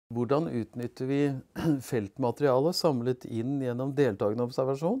Hvordan utnytter vi feltmateriale samlet inn gjennom deltagende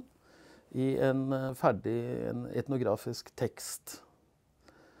observasjon i en ferdig etnografisk tekst?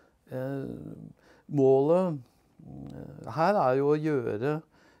 Målet her er jo å gjøre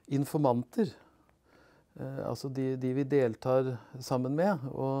informanter, altså de vi deltar sammen med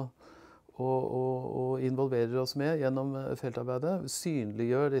og involverer oss med gjennom feltarbeidet,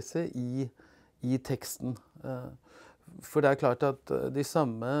 synliggjør disse i teksten. For det er klart at de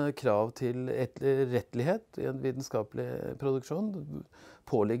samme krav til etterrettelighet i en vitenskapelig produksjon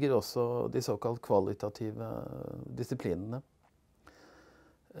påligger også de såkalt kvalitative disiplinene.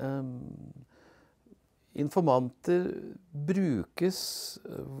 Informanter brukes,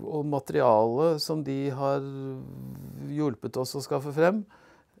 og materialet som de har hjulpet oss å skaffe frem,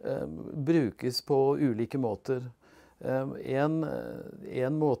 brukes på ulike måter.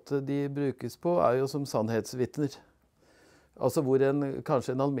 En måte de brukes på er jo som sannhetsvitner. Altså hvor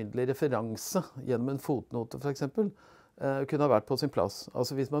kanskje en alminnelig referanse gjennom en fotnote for eksempel, kunne ha vært på sin plass.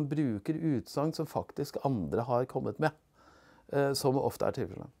 Altså hvis man bruker utsagn som faktisk andre har kommet med, som ofte er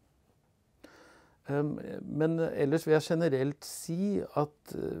tilfellet. Men ellers vil jeg generelt si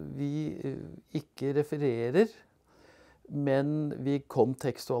at vi ikke refererer, men vi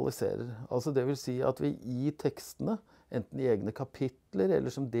kontekstualiserer. Altså det vil si at vi i tekstene, enten i egne kapitler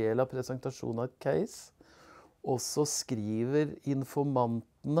eller som del av presentasjonen av et case, også skriver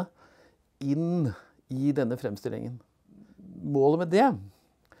informantene inn i denne fremstillingen. Målet med det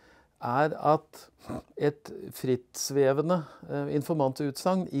er at et frittsvevende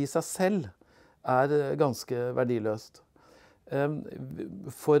informantutsagn i seg selv er ganske verdiløst.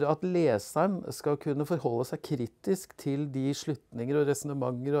 For at leseren skal kunne forholde seg kritisk til de slutninger og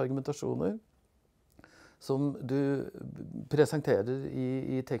resonementer og argumentasjoner som du presenterer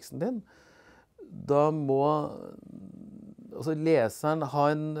i teksten din, da må altså leseren ha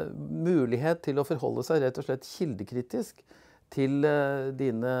en mulighet til å forholde seg rett og slett kildekritisk til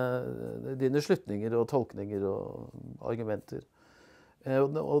dine slutninger og tolkninger og argumenter.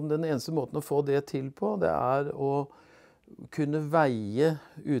 Og den eneste måten å få det til på, det er å kunne veie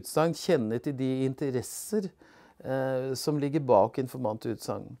utsagn, kjenne til de interesser som ligger bak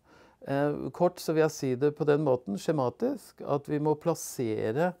informantutsagn. Kort så vil jeg si det på den måten, skjematisk, at vi må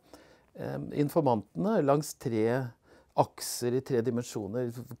plassere informantene langs 3 akser i 3 dimensjoner,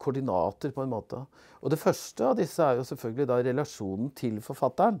 koordinater på en måte. Og det første av disse er jo selvfølgelig da relasjonen til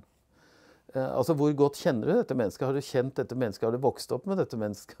forfatteren. Altså hvor godt kjenner du dette mennesket? Har du kjent dette mennesket? Har du vokst opp med dette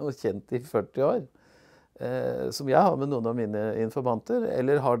mennesket og kjent i 40 år? Som jeg har med noen av mine informanter,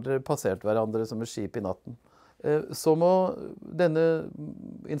 eller har dere passert hverandre som et skip i natten? Så må denne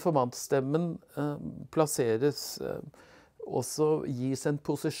informantstemmen plasseres, også gis en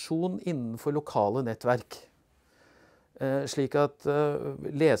posisjon innenfor lokale nettverk. Slik at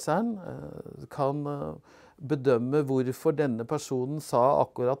leseren kan bedømme hvorfor denne personen sa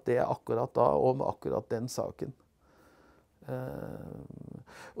akkurat det akkurat da om akkurat den saken.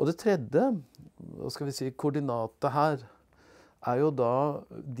 Og det tredje, hva skal vi si, koordinatet her, er jo da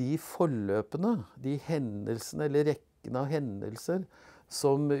de forløpene, de hendelsene eller rekken av hendelser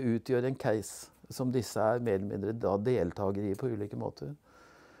som utgjør en case, som disse er mer eller mindre da deltakere i på ulike måter.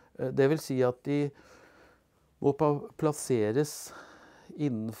 Det vil si at de må plasseres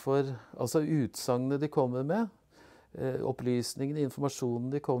innenfor, altså utsagnene de kommer med, opplysningene, informasjonen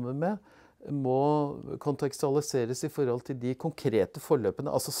de kommer med, må kontekstualiseres i forhold til de konkrete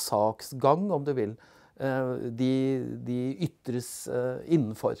forløpene, altså saksgang om du vil, de ytres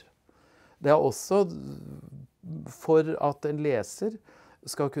innenfor. Det er også for at en leser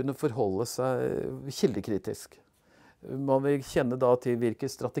skal kunne forholde seg kildekritisk. Man vil kjenne da til hvilke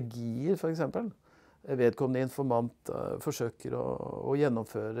strategier, for eksempel, vedkommende informant forsøker å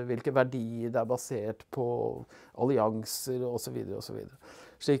gjennomføre, hvilke verdier det er basert på, allianser og så videre og så videre.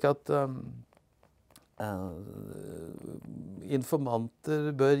 Slik at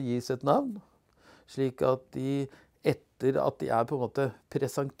informanter bør gis et navn, slik at de etter at de er på en måte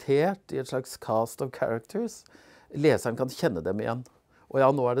presentert i et slags cast of characters, leseren kan kjenne dem igjen. Og ja,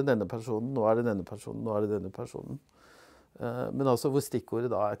 nå er det denne personen, nå er det denne personen, nå er det denne personen. Men altså hvor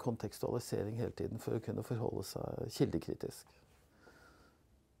stikkordet da er kontekstualisering hele tiden for å kunne forholde seg kildekritisk.